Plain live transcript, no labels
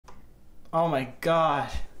Oh my god.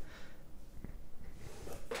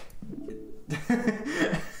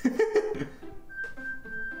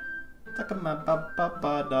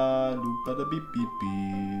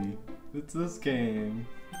 It's this game.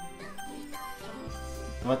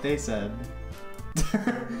 What they said.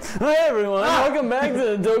 Hi everyone, welcome back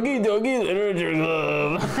to the Doki Literature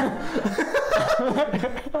Club.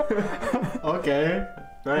 Okay,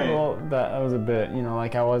 right. Well, that was a bit, you know,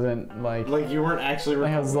 like I wasn't like you weren't actually.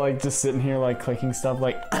 I was like just sitting here like clicking stuff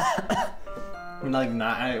like. We're not.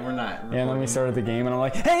 Recording. Yeah, and then we started the game, and I'm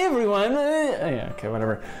like, "Hey everyone!" Yeah, okay,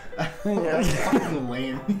 whatever. That's fucking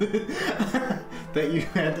lame. That you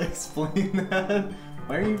had to explain that.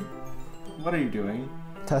 Why are you? What are you doing?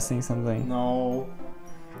 Testing something. No.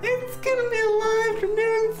 It's gonna be a long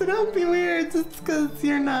afternoon, so don't be weird. Just because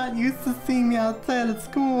you're not used to seeing me outside of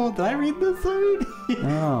school. Did I read this already?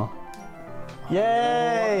 Oh.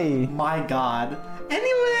 Yay! Oh my god.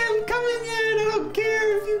 Anyway, I'm coming in. I don't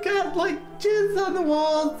care if you got like jizz on the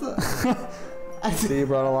walls. So you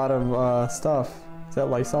brought a lot of stuff. Is that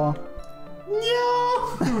Lysol?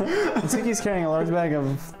 No! Suki's carrying a large bag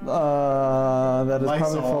of that is Lysol.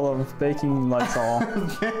 probably full of baking Lysol.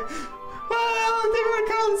 Okay. Well, everyone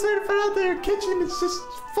comes here to find out their kitchen is just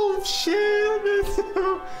full of shit.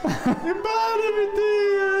 You bought everything.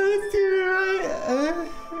 Let's do it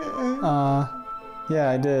right. Yeah,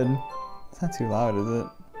 I did. It's not too loud, is it?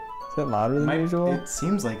 Is it louder than usual? It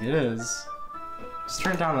seems like it is. Just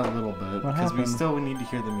turn it down a little bit because we still need to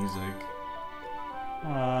hear the music.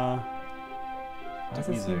 Why does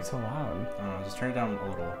it seem music. so loud? I don't know, just turn it down a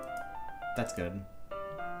little. That's good.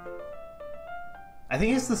 I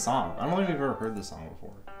think it's the song. I don't think we've ever heard this song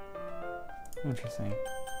before. Interesting.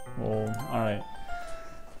 Well, alright.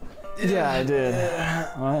 Yeah, I did.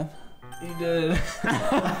 What? You did.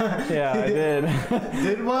 Yeah, I did.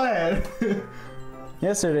 Did what?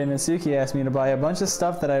 Yesterday, Mitsuki asked me to buy a bunch of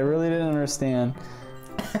stuff that I really didn't understand.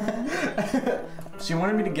 She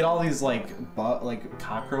wanted me to get all these like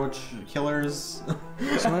cockroach killers.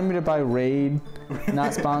 She wanted me to buy Raid,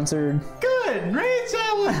 not sponsored. Good, Raid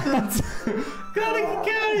challenges. Gotta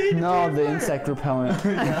get out of here. No, the insect repellent.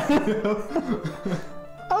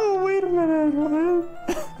 Oh, wait a minute. What?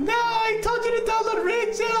 No, I told you to download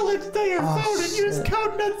Raid challenge to your phone and use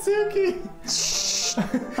code Natsuki.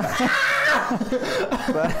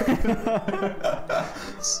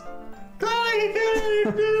 Gotta get out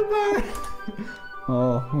of here,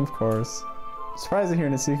 Oh, of course. Surprised to hear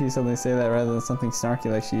Natsuki suddenly say that rather than something snarky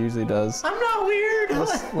like she usually does. I'm not weird.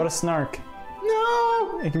 What a snark.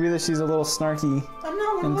 No. It could be that she's a little snarky I'm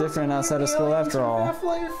not and different outside of school after all.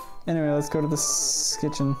 Half-Life. Anyway, let's go to the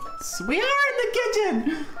kitchen. We are in the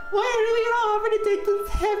kitchen. Why are you offer to take this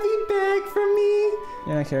heavy bag from me?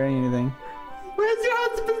 You're not carrying anything. Where's your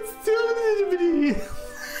husband still?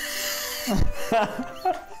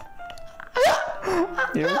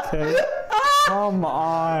 You okay? Come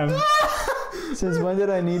on. Since when did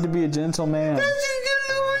I need to be a gentleman?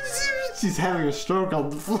 She's having a stroke on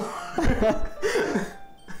the floor.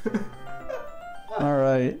 All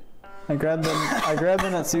right. I grabbed the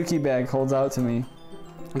Natsuki bag. Holds out to me.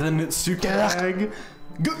 The Natsuki bag.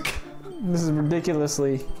 This is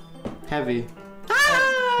ridiculously Heavy.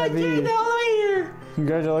 heavy. Get all the way here.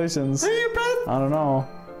 Congratulations. Are you impressed? I don't know.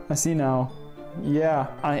 I see now. Yeah,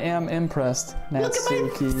 I am impressed, Look at my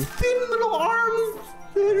Natsuki. thin little arms.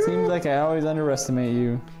 Seems like I always underestimate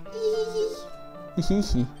you.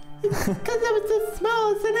 Hehe. Because I was so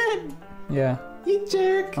small, isn't it? Yeah. You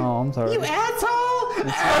jerk. Oh, I'm sorry. You asshole.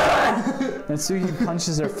 Natsuki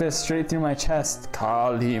punches her fist straight through my chest.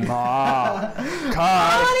 Kalima.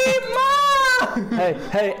 Kalima.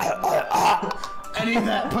 Hey. I need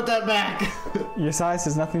that. Put that back. Your size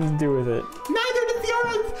has nothing to do with it. Neither does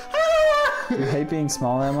yours. You hate being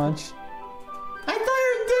small that much? I saw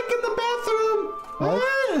your dick in the bathroom. What?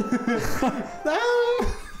 No.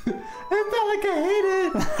 I felt like I hate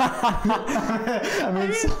it. I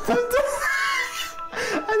mean,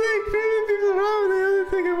 I think pretty people around me only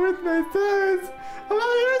think I'm worth my size. I'm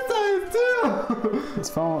all your size too. it's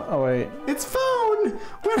phone. Oh wait. It's phone.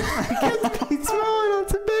 When I get to be small and I'm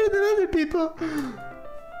better than other people.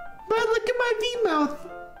 But look at my V-mouth.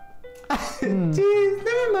 Jeez,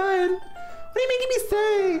 never mind. What are you making me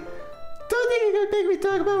say? Don't think you're gonna make me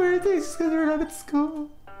talk about weird things just because we're not at school.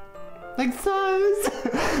 Like size.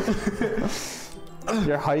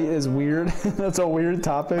 Your height is weird. That's a weird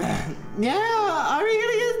topic. Yeah, are we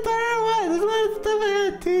gonna get started or what? There's a lot of stuff I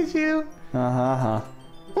gotta teach you.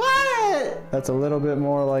 What? That's a little bit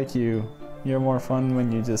more like you. You're more fun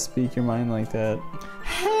when you just speak your mind like that.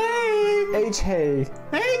 Hey! Hey!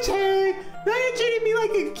 Hey, now you're treating me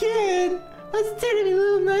like a kid. Let's turn me a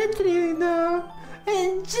little nice today, no?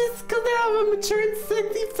 Just because I'm a mature and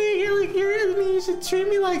sexy figure like yours, I mean, you should treat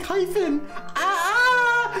me like hyphen.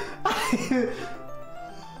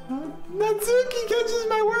 Natsuki catches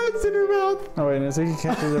my words in her mouth. Oh wait, Natsuki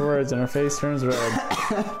catches her words and her face turns red.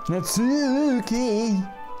 Natsuki!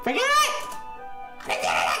 Forget it!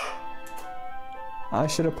 I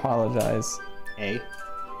should apologize. Hey.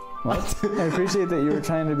 What? I appreciate that you were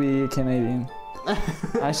trying to be Canadian.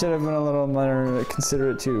 I should have been a little more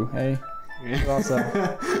considerate too, hey? But also,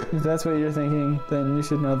 if that's what you're thinking, then you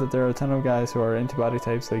should know that there are a ton of guys who are into body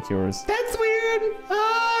types like yours. That's weird.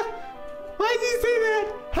 Why'd you say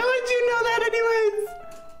that? How would you know that anyways?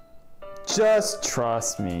 Just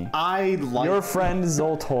trust me. I like your friend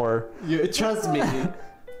Zoltor. You trust me. Ghost!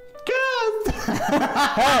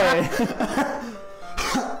 Hey!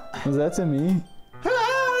 Was that to me?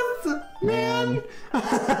 Ghost! Man!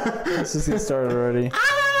 Let's just get started already. You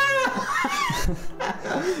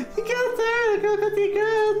can't say go see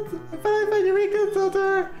Ghost! I find your weakness,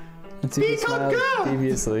 Zoltor! Natsuki smiled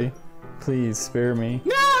deviously. Please, spare me.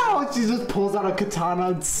 No! She just pulls out a katana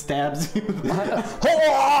and stabs you.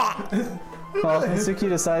 Well, if Natsuki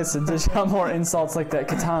decides to dish out more insults like that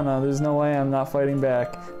katana, there's no way I'm not fighting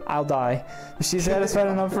back. I'll die. But she's satisfied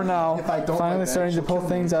enough for now. If I don't finally fight starting back, to pull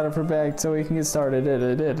things out of her bag so we can get started.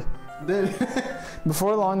 It did.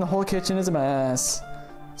 Before long, the whole kitchen is a mess.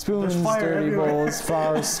 Spoons, dirty bowls,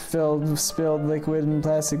 flowers spilled liquid, and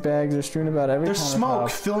plastic bags are strewn about every There's smoke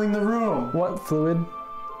filling the room. What fluid?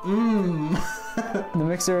 The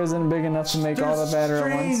mixer isn't big enough to make all the batter at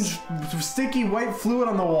once. Strange, sticky white fluid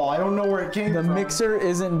on the wall. I don't know where it came from. The mixer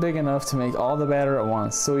isn't big enough to make all the batter at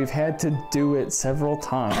once, so we've had to do it several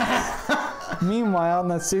times. Meanwhile,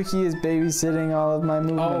 Natsuki is babysitting all of my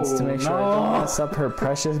movements to make sure I don't mess up her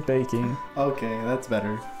precious baking. Okay, that's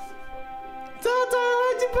better. Toto,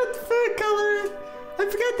 why'd you put the food color in? I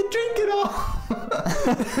forgot to drink it all.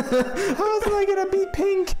 How's it gonna be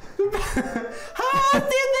pink? How do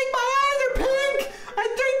you think my eyes are pink? I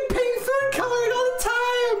drink pink food coloring all the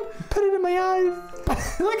time. Put it in my eyes.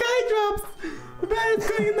 Like eye drops. The batter's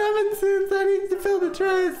going in the oven soon, so I need to fill the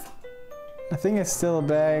trays. I think it's still a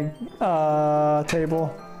bag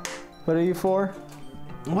table. What are you for?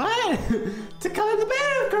 What? To color the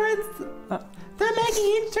batter, of course. They're making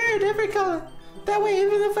each tray a different color. That way,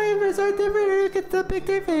 even the flavors are different, you get to pick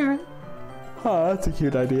their favorite. Oh, that's a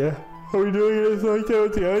cute idea. Are we doing anything like that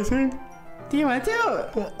with the icing? Do you want to?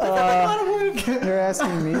 That's a lot of work. You're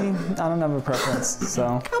asking me? I don't have a preference,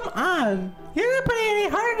 so. Come on. You're not putting any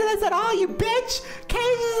heart into this at all, you bitch. Can't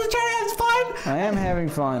you just try to have fun? I am having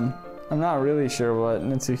fun. I'm not really sure what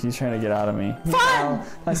Natsuki's trying to get out of me. Fun!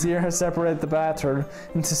 I see her separate the batter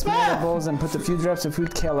into smaller bowls and put a few drops of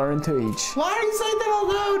food color into each. Why are you saying that out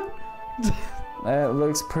loud? That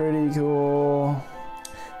looks pretty cool.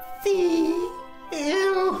 See?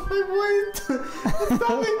 Ew, my voice. It's not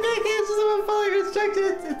like making, it's just about following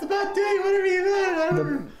instructions. It's about doing whatever you want. I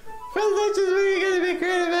don't Presentations where you gotta be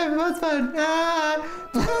creative and most fun. More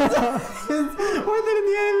than in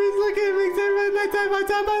the enemies looking at me,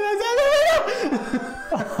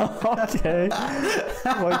 Okay.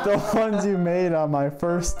 Like the ones you made on my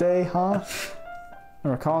first day, huh? I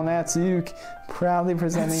recall Natsuki proudly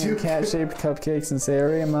presenting your cat-shaped cupcakes and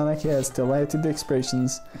Sayori and Monica has delighted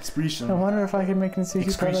expressions. I wonder if I can make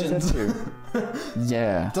Natsuki proud of that too.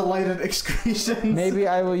 Yeah. Delighted excretions. Maybe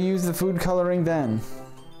I will use the food coloring then.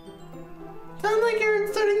 Sounds like you're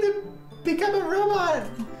starting to become a robot.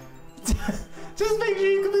 Just make sure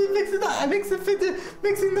you completely mixing the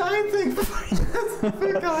icing before you do the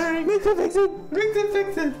food coloring. Mix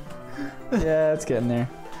it. Yeah, it's getting there.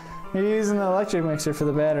 You're using the electric mixer for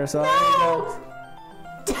the batter, so I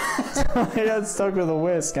got stuck with a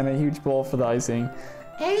whisk and a huge bowl for the icing.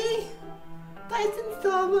 Hey, the icing's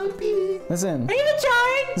still lumpy. Listen. Are you even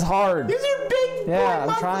trying? It's hard. These are big. Yeah,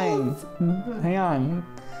 I'm trying. Hang on.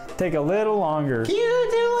 Take a little longer. Can you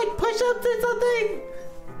do like push-ups or something?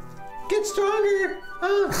 Get stronger.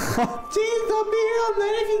 Oh, jeez, I'll be here all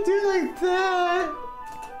night if you do like that.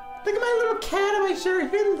 Look at my little cat on my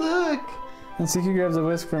shirt. Here, look. Natsuki grabs a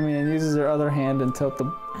whisk from me and uses her other hand and tilt the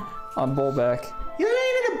bowl back. You're not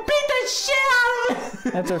even gonna beat the shit out of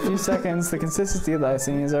it! After a few seconds, the consistency of the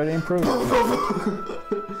icing is already improved.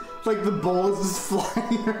 Like the bowl is just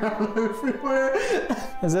flying around everywhere.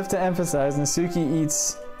 As if to emphasize, Natsuki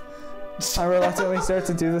eats. I reluctantly start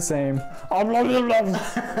to do the same. Hey!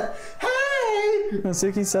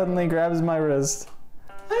 Natsuki suddenly grabs my wrist.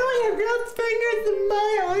 I don't want your girl's fingers in my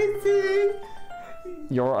icing.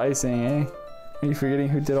 Your icing, eh? Are you forgetting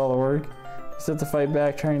who did all the work? I start to fight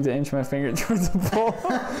back, trying to inch my finger towards the bowl.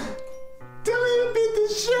 Don't even beat the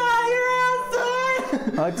shit out of your ass,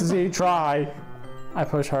 son! I like to see you try. I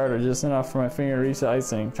push harder, just enough for my finger to reach the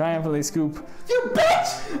icing. Triumphantly scoop. You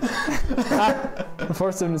bitch! The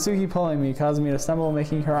force of Natsuki pulling me caused me to stumble,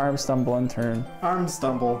 making her arm stumble in turn. Arm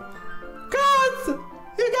stumble. Gross!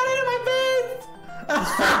 You got it in my face!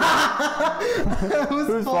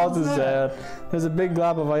 Whose fault is that? There's a big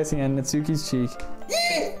glob of icing on Natsuki's cheek.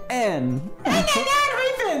 N.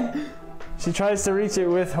 Hyphen! She tries to reach it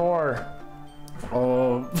with horror.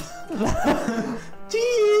 Oh.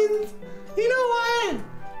 Jeez! You know what?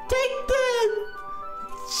 Take this!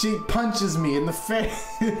 She punches me in the face.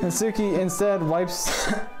 Natsuki instead wipes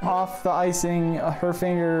off the icing,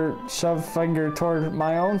 her shoved finger toward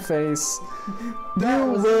my own face.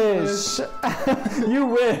 You wish. You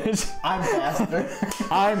wish. I'm faster.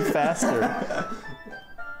 I'm faster.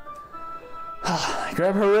 I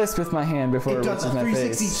grab her wrist with my hand before it reaches my face. It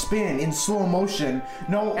does a 360 spin in slow motion.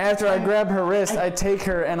 No. After I grab her wrist, I take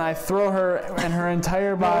her and I throw her and her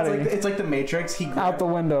entire body it's like the Matrix. Out the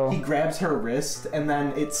window. He grabs her wrist and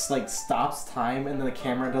then it's like stops time and then the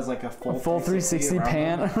camera does like a full 360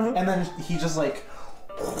 pan. And then he just like.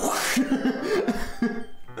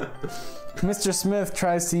 Mr. Smith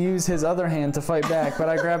tries to use his other hand to fight back, but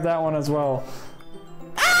I grab that one as well.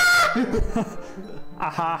 Ha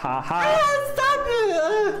ha ha. Stop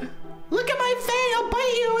it! Look at my face! I'll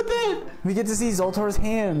bite you with it! We get to see Zoltor's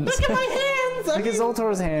hands. Look at my hands! Look at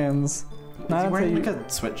Zoltor's hands. Is he wearing like a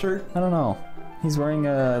sweatshirt? I don't know. He's wearing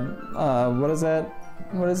a, what is that?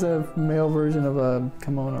 What is a male version of a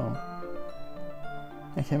kimono?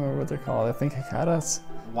 I can't remember what they're called. I think hikadas?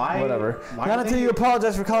 Why? Whatever. Not until you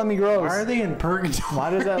apologize for calling me gross. Why are they in purgatory? Why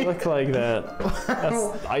does that look like that?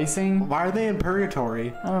 That's icing? Why are they in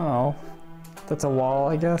purgatory? I don't know. That's a wall,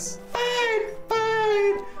 I guess. Fine,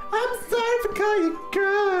 fine. I'm sorry for calling you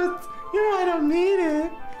gross. You know I don't mean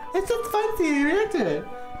it. It's just fun to react to it.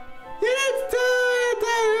 You didn't do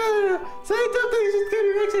it. So I don't think you should get a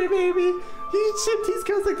reaction, baby. You should tease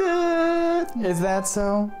girls like that. Is that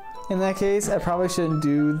so? In that case, I probably shouldn't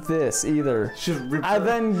do this either. He rips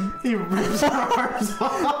her arms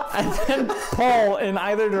off. I then pull in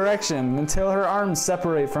either direction until her arms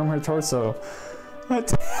separate from her torso.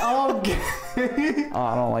 Okay. Oh,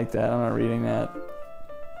 I don't like that. I'm not reading that.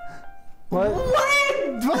 What?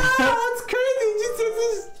 What? Wow, that's crazy.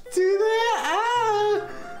 Just do that. Ah.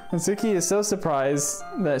 Natsuki is so surprised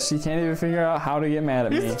that she can't even figure out how to get mad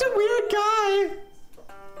at me. You're such a weird guy.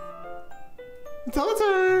 Told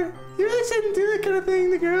her. You really shouldn't do that kind of thing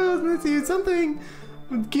to girls unless you do something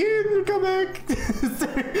cute and come back.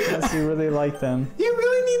 Unless you really like them. You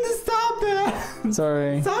really need to stop that.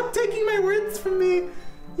 Sorry. Stop taking my words from me.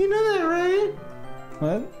 You know that, right?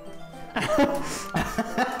 What?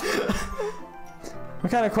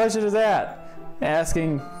 What kind of question is that?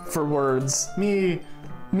 Asking for words. Me.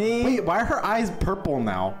 Me? Wait, why are her eyes purple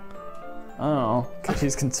now? I don't know. Because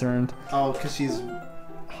she's concerned. Oh, because she's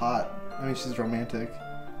hot. I mean, she's romantic.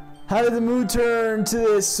 How did the mood turn to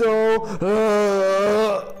this so...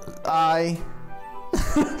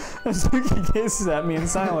 Natsuki gazes at me in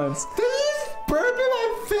silence. Did you just burp in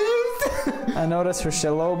my face? I notice her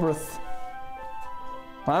shallow breath.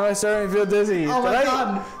 Why am I starting to feel dizzy? Oh my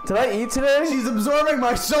god! Did I eat today? She's absorbing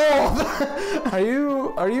my soul! Are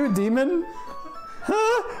you a demon?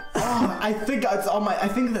 Oh, I think that's all my. I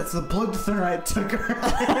think that's the blood thinner I took her.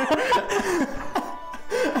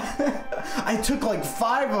 I took like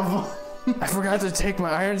 5 of them. I forgot to take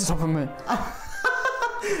my iron supplement.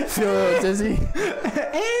 Feel a little dizzy.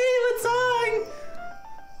 Hey, what's wrong?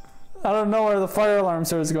 Out of nowhere, the fire alarm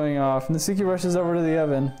starts going off. Natsuki rushes over to the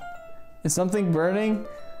oven. Is something burning?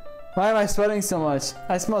 Why am I sweating so much?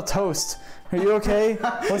 I smell toast. Are you okay?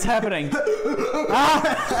 What's happening?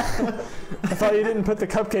 Ah! I thought you didn't put the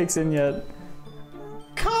cupcakes in yet.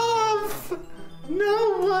 Cough!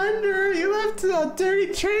 No wonder you left a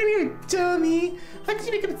dirty train here, dummy. How could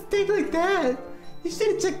you make a mistake like that? You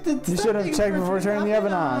should have checked the. You should have checked before turning the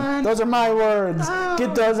oven on. Those are my words. Oh.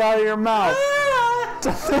 Get those out of your mouth. Ah!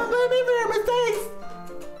 Don't blame me for your mistakes.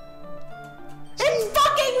 It's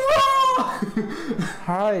fucking raw!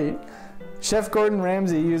 Alright. Chef Gordon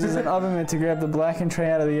Ramsay uses an oven mitt to grab the blackened tray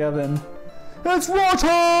out of the oven. It's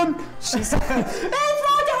rotten! She says, It's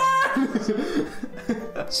rotten!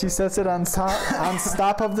 She sets it on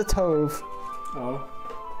stop of the stove. Oh.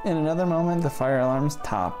 In another moment, the fire alarm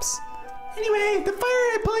tops. Anyway, the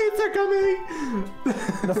fire police are coming.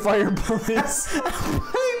 The fire police. I'm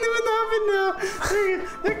putting them in the oven now.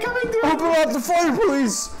 They're coming to Open up the fire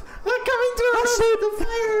police! They're coming to the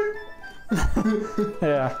fire.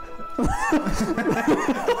 Yeah.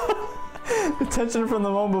 The tension from the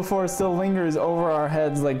moment before still lingers over our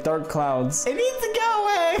heads like dark clouds. It needs to go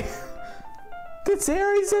away. Did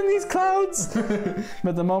Sayori send these clouds?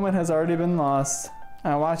 But the moment has already been lost.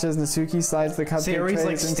 I watch as Natsuki slides the cupcake Sayori's trays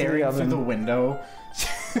like into staring the oven. through the window.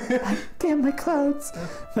 Damn my clouds.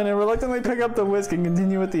 Then I reluctantly pick up the whisk and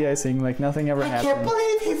continue with the icing like nothing ever I happened. can't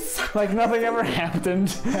believe he's Like nothing ever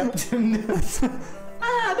happened.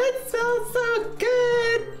 Ah, that smells so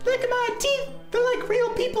good. Look at my teeth. They're like real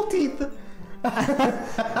people teeth. Okay.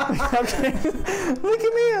 Look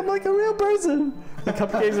at me, I'm like a real person. The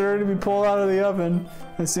cupcakes are ready to be pulled out of the oven.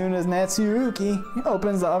 As soon as Natsuki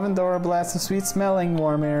opens the oven door, a blast of sweet smelling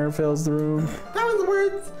warm air fills the room. That was the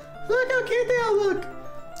words. Look how cute they all look.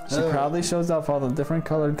 She proudly shows off all the different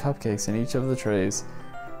colored cupcakes in each of the trays.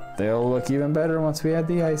 They'll look even better once we add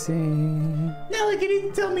the icing. Now look, you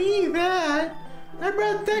didn't tell me that. I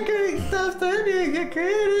brought decorating stuff, so I'm gonna get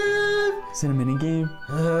creative. Is it a mini game?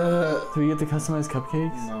 Do we get to customize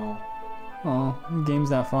cupcakes? No. Oh, the game's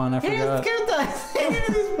not fun. I forgot. Here's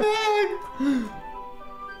in this bag.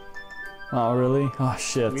 Oh, really? Oh,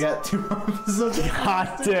 shit. We got 2 episodes. God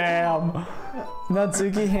damn.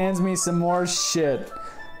 Natsuki hands me some more shit. These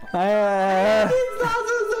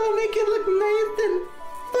sauces will make it look nice and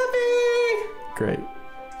fluffy. Great.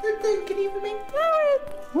 Look, they can even make flowers.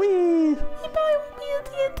 Whee! You probably won't be able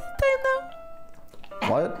to get this time though.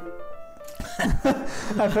 What?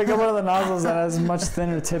 I pick up one of the nozzles that has much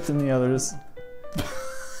thinner tip than the others.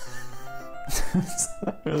 It's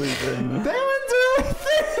really thin. That one's really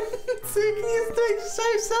thin. So you can use the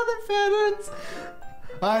sharp other patterns.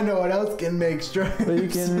 I know what else can make stripes. But you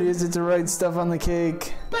can use it to write stuff on the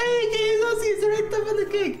cake. But you can also use the right stuff on the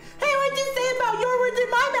cake. Hey, what'd you say about your words in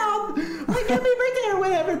my mouth? Like happy birthday or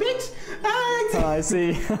whatever, bitch. Oh, I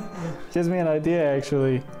see. Gives me an idea,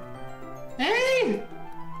 actually. Hey!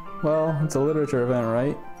 Well, it's a literature event,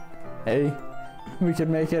 right? Hey, we could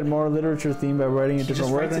make it more literature themed by writing a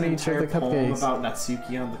different word on each of the cupcakes. About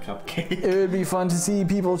Natsuki on the cupcake. It would be fun to see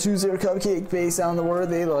people choose their cupcake based on the word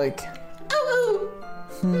they like. Oh!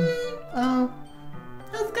 Oh.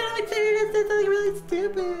 I was kind of excited to say something really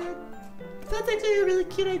stupid. That's actually a really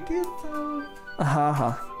cute idea, so.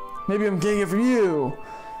 Haha. Maybe I'm getting it for you.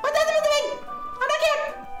 What does it mean? I'm not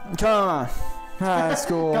cute! Come on. Ah, that's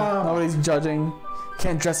cool. Come on. Nobody's judging.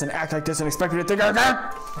 Can't dress and act like this and expect me to think like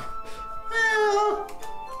that. Well,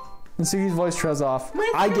 And Suki's voice trails off.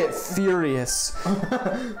 I get furious. same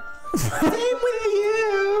with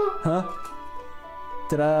you. Huh?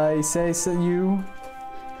 Did I say so you?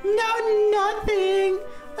 No, nothing.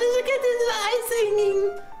 Let's get this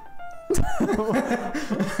icing.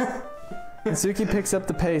 And Suki picks up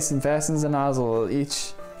the paste and fastens a nozzle at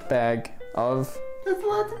each bag of... There's a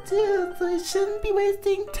lot to do, so I shouldn't be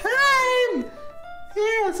wasting time.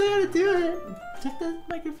 Here, I'll show you how to do it. Check the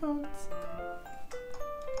microphones.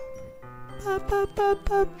 Pop, pop, pop,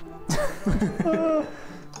 pop.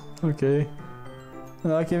 Okay.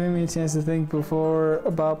 Without giving me a chance to think before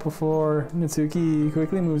Natsuki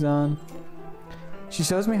quickly moves on. She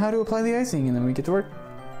shows me how to apply the icing and then we get to work.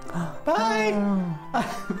 Bye.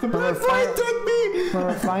 The black boy took me. When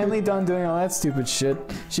we're finally done doing all that stupid shit,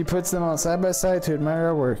 she puts them all side by side to admire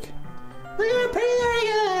our work. Look at how pretty they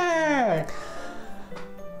are.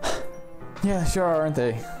 Yeah, sure are, aren't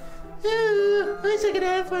they? Ooh, I wish I could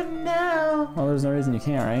have one now. Well, there's no reason you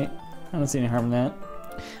can't, right? I don't see any harm in that.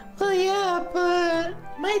 Well, yeah, but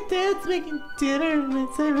my dad's making dinner, and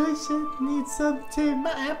so I really should need some to my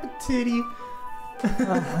appetite.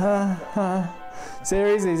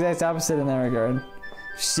 Sayori's the exact opposite in that regard.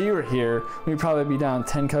 If she were here, we'd probably be down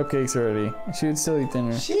 10 cupcakes already. She would still eat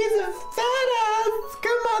dinner. She's a fat ass!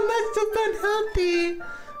 Come on, that's just unhealthy!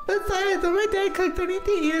 Besides, when my dad cooks, I need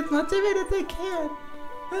to eat as much of it as I can.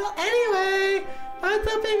 Well, anyway, I was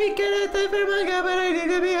hoping we could have time for manga, but I need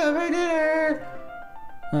to be over dinner.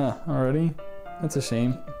 Already? That's a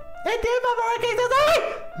shame. Hey, dude, my cake is sorry!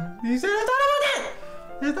 You should have thought about that!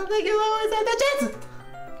 There's something you always have the chance!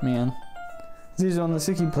 Man. As usual,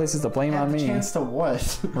 Natsuki places the blame on me. Chance to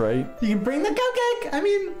what? Right? You can bring the cupcake! I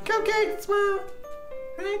mean, cupcakes, well,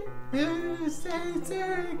 right?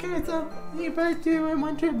 Okay, so you probably do in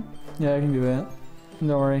one trip. Yeah, I can do that. Don't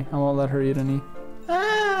worry, I won't let her eat any.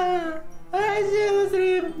 Alright, let's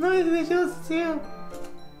read movies shows too.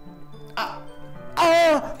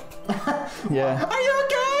 Yeah. Are you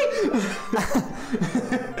okay?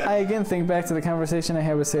 I again think back to the conversation I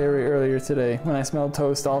had with Sayori earlier today, when I smelled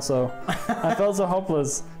toast also. I felt so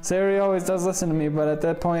hopeless. Sayori always does listen to me, but at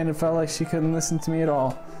that point it felt like she couldn't listen to me at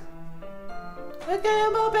all. Okay,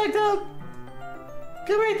 I'm all backed up.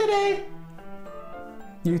 Good work today.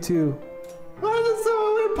 You too. Why are there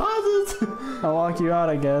so many pauses? I'll walk you out,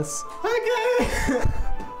 I guess. Okay.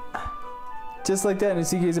 Just like that,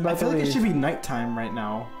 Natsuki is about to leave. be nighttime right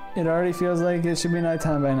now. It already feels like it should be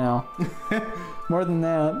nighttime by now. More than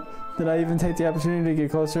that, did I even take the opportunity to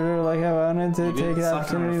get closer to her like I wanted to take the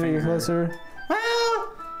opportunity to get closer? Well,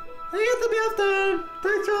 I guess I'll be off then.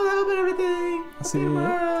 Thanks for all the help and everything. See you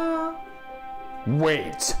tomorrow.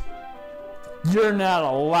 Wait. You're not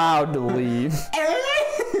allowed to leave.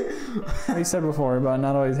 Like you said before about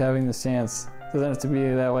not always having this chance. Doesn't have to be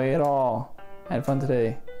that way at all. I had fun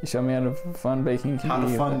today. You showed me how to fun baking could be. How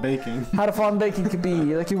to fun baking. How to fun baking could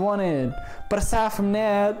be, like you wanted. But aside from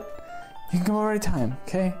that, you can come over anytime,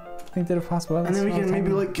 okay? I think that if possible. And then we can maybe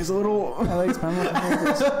like kiss a little. I like spend more time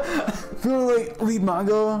with this. If you wanna like read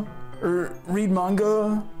manga or read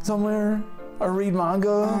manga somewhere or read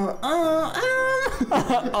manga.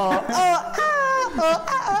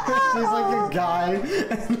 She's like a guy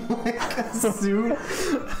in like a suit.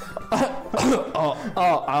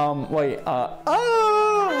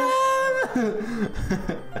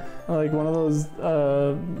 Like one of those,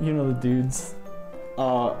 you know, the dudes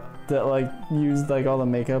that like used like all the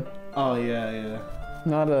makeup. Oh yeah.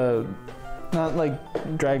 Not like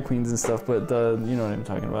drag queens and stuff, but you know what I'm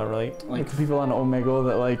talking about, right? Like the people on Omegle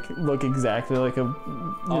that like look exactly like a.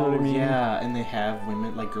 You know what I mean? Yeah, and they have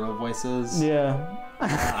women like girl voices. Yeah.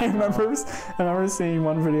 I remember seeing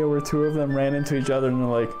one video where two of them ran into each other and they're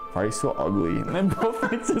like, "Why are you so ugly?" And then both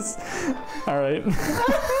like just, all right.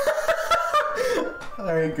 All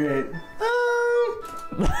right, great.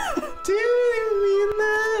 Do you mean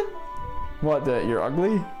that? What? That you're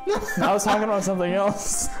ugly? I was talking about something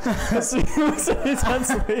else.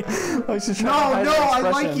 Intensely. Like she's trying to hide her I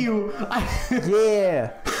like you.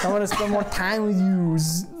 Yeah, I want to spend more time with you.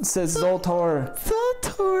 Says Zoltor.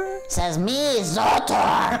 Zoltor. Says me,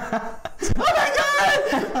 Zoltor. Oh my god!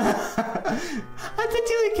 I thought you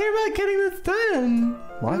didn't care about getting this done.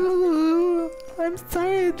 What? Ooh, I'm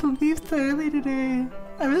sorry to leave so early today.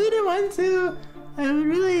 I really didn't want to. I would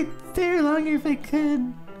really stay here longer if I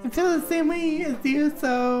could. I feel the same way as you,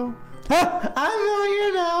 so I'm over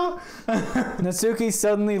here now. Natsuki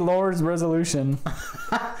suddenly lowers resolution.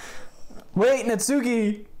 Wait,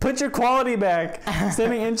 Natsuki, put your quality back.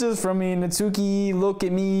 Standing inches from me, Natsuki, look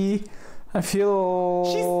at me. I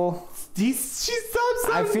feel. She's so.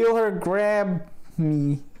 I feel her grab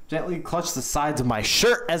me. Gently clutch the sides of my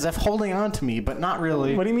shirt as if holding on to me, but not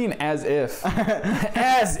really. What do you mean, as if?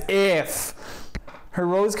 As if. Her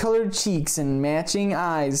rose-colored cheeks and matching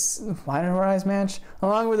eyes. Why do her eyes match?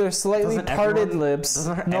 Along with her slightly parted lips.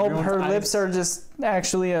 Nope, her lips are just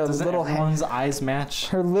actually a little hair. Everyone's eyes match?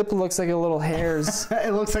 Her lip looks like a little hair's.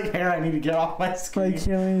 It looks like hair I need to get off my screen.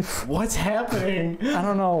 Like, what's happening? I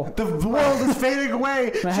don't know. The world is fading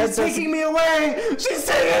away. She's taking me away. She's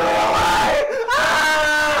taking me away.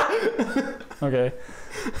 Ah! Okay.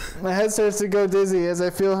 My head starts to go dizzy as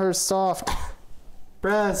I feel her soft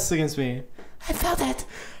breasts against me. I felt it.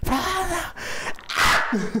 I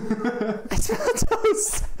smell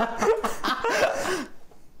toast.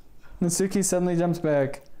 Natsuki suddenly jumps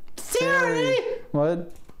back. Siri!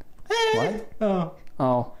 What? Hey. What?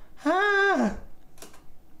 Oh. Ah.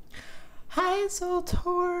 Hi,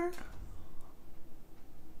 Zoltor.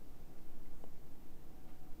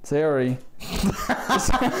 Sayori.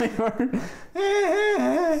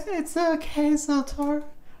 It's okay, Zoltor.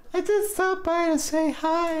 I just stopped by to say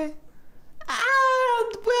hi.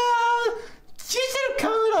 Well, you should have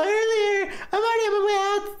come a little earlier. I'm already on my way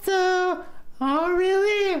out, so. Oh,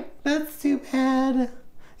 really? That's too bad.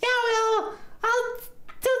 Yeah, well, I'll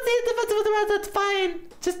still see the rest of the road. That's fine.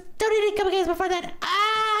 Just don't eat any cupcakes before that. I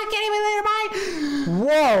can't even later. Bye.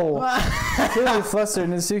 Whoa! Clearly flustered,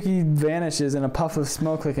 Natsuki vanishes in a puff of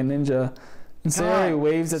smoke like a ninja. And Sayori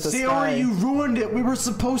waves at the sky. Sayori, you ruined it. We were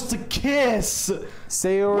supposed to kiss.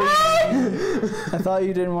 Sayori, I thought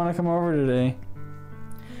you didn't want to come over today.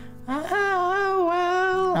 Oh,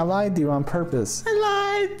 well. I lied to you on purpose. I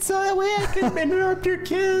lied so that way I could interrupt your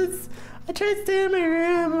kiss. I tried to stay in my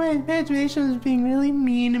room. My imagination was being really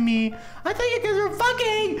mean to me. I thought you guys were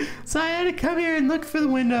fucking, so I had to come here and look for the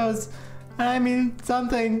windows. I mean,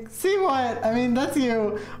 something. See what? I mean, that's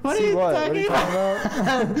you. What are you talking about?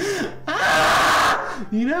 Ah!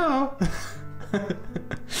 You know.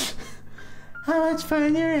 How much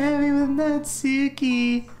fun you're having with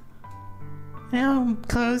Natsuki. How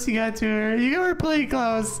close you got to her. You were pretty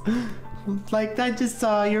close. Like, I just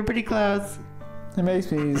saw. You were pretty close. It makes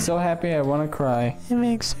me so happy I want to cry. It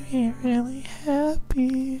makes me really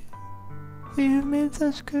happy. We've made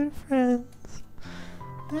such good friends.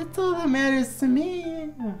 That's all that matters to me.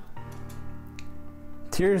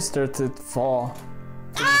 Tears start to fall.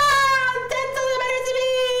 That's all that matters to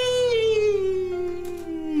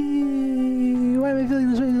me. Why am I feeling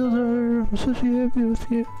this way? I'm supposed to be happy with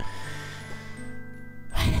you.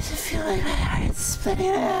 Why does my heart is splitting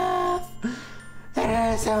in half. It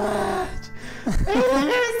hurts so much. It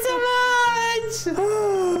hurts so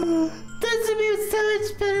much. This would be so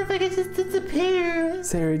much better if I could just disappear.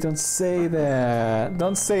 Sari, don't say that.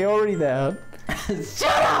 Don't say already that. Shut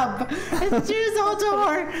up! It's true,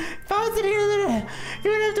 Zoltar. If I wasn't here, then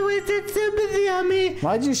you would have to waste your sympathy on me.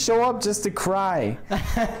 Why'd you show up just to cry?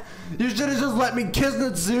 You should have just let me kiss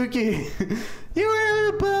Natsuki. You were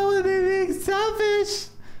able to put up with me being selfish.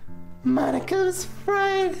 Monica was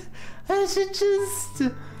right. I should just...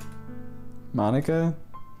 Monica?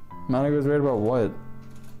 Monica was right about what?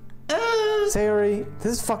 Sayori,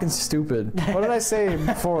 this is fucking stupid. What did I say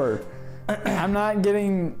before? I'm not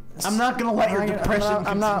getting... I'm not gonna let your depression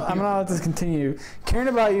I'm not gonna let this continue. Caring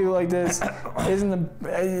about you like this isn't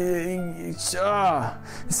the... it's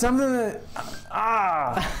something that...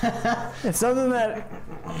 it's something that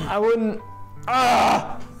I wouldn't...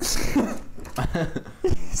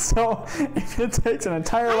 So, if it takes an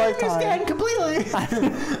entire lifetime... I understand completely.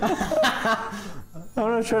 I'm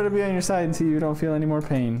gonna try to be on your side until you don't feel any more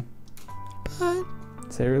pain. But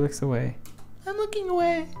Sayori looks away. I'm looking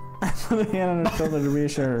away. I put a hand on her shoulder to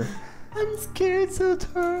reassure her. I'm scared,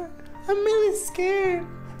 Sotor. I'm really scared.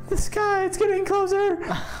 The sky, it's getting closer.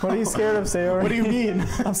 What are you scared of, Sayori? What do you mean?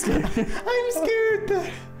 I'm scared. I'm scared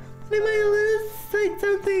that I might like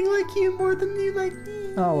something like you more than you like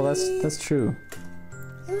me. Oh, well, that's true.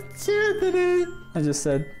 It's true that I just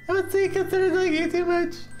said. I would say consider liking you too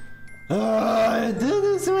much. I did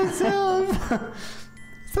this to myself.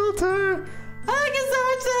 Sotor, I like you so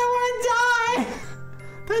much that I want to die.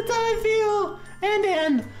 That's how I feel.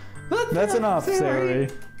 And That's enough,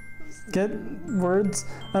 Sayori. Get words.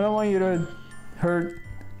 I don't want you to hurt.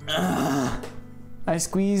 I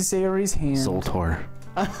squeezed Sayori's hand. Zoltar.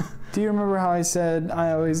 Do you remember how I said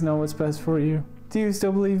I always know what's best for you? Do you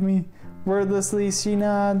still believe me? Wordlessly, she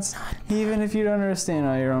nods. Even if you don't understand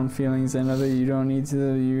all your own feelings, I know that you don't need to.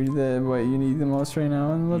 What you need the most right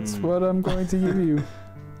now, and that's what I'm going to give you.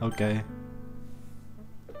 Okay.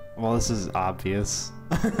 Well, this is obvious.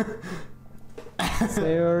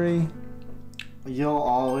 Sayori. You'll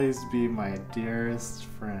always be my dearest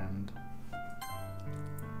friend.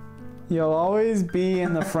 You'll always be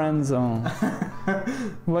in the friend zone.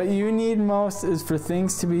 What you need most is for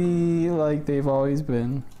things to be like they've always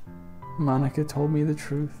been. Monica told me the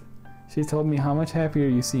truth. She told me how much happier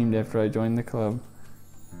you seemed after I joined the club.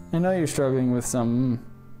 I know you're struggling with some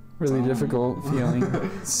really difficult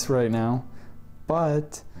feelings right now,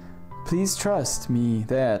 but please trust me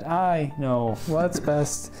that I know what's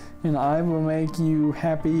best, and I will make you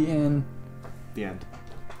happy in The end.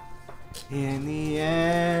 In the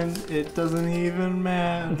end, it doesn't even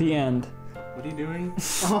matter. the end. What are you doing?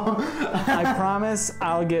 I promise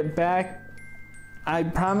I'll get back. I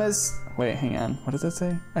promise. Wait, hang on. What does that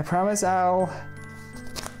say? I promise I'll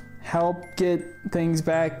help get things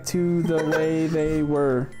back to the way they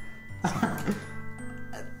were.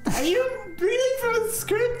 Are you reading from a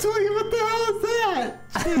script? What the hell is that?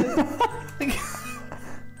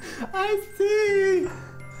 I see.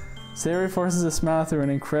 Sayori forces a smile through an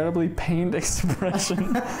incredibly pained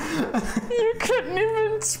expression. You couldn't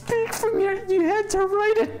even speak from you had to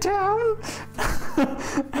write it down.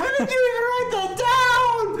 Why did you even write that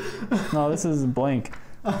down? No, this is blank.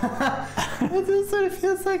 That's just what it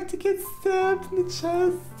feels like to get stabbed in the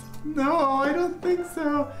chest. No, I don't think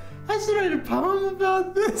so. I should write a poem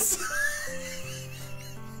about this.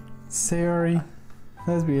 Sayori,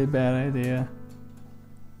 that'd be a bad idea.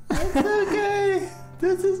 It's okay.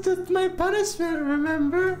 This is just my punishment,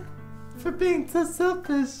 remember? For being so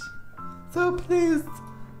selfish. So please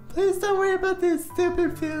don't worry about these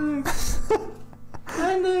stupid feelings.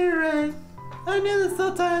 I know you're right. I knew this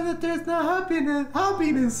whole time that there's no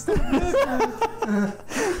happiness.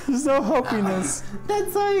 There's no happiness.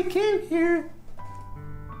 That's why I came here.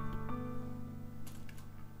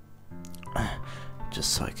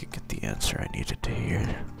 Just so I could get the answer I needed to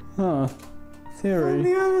hear. Huh. And Sayori.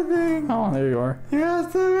 the other thing, Oh, there you are. you're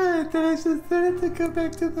also right that I should started to go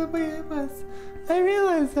back to the way I was. I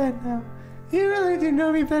realize that now. You really do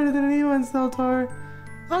know me better than anyone, Zoltar.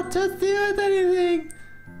 I'll trust you with anything.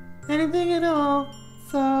 Anything at all.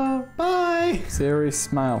 So, bye. Sayori's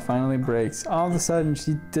smile finally breaks. All of a sudden,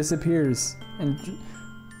 she disappears. And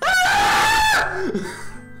I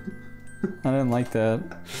didn't like that.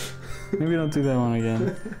 Maybe don't do that one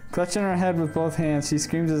again. Clutching her head with both hands, she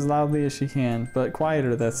screams as loudly as she can, but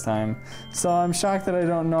quieter this time. So I'm shocked that I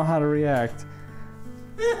don't know how to react.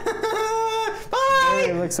 Bye!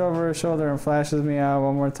 Sayori looks over her shoulder and flashes me out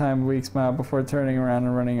one more time, a weak smile before turning around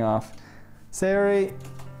and running off. Sayori,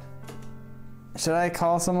 should I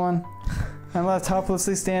call someone? I'm left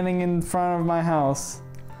helplessly standing in front of my house.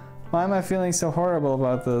 Why am I feeling so horrible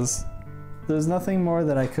about this? There's nothing more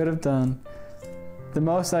that I could have done. The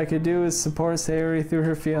most I could do is support Sayori through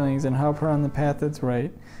her feelings and help her on the path that's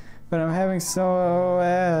right. But I'm having so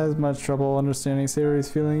as much trouble understanding Sayori's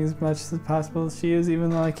feelings as much as possible as she is, even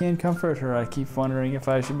though I can't comfort her. I keep wondering if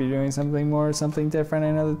I should be doing something more, something different.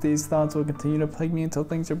 I know that these thoughts will continue to plague me until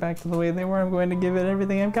things are back to the way they were. I'm going to give it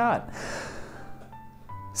everything I've got.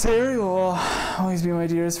 Sayori will always be my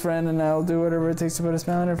dearest friend, and I'll do whatever it takes to put a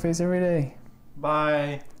smile on her face every day.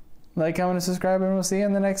 Bye. Like, comment, and subscribe, and we'll see you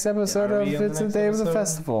in the next episode of It's the Day of the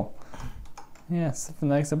Festival. Yes, the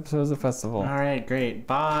next episode is the festival. Alright, great.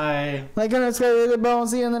 Bye. Like, comment, subscribe, hit the bell, and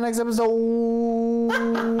see you in the next episode.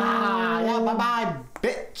 Yeah, bye-bye,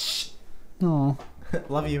 bitch. No.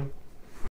 Love you.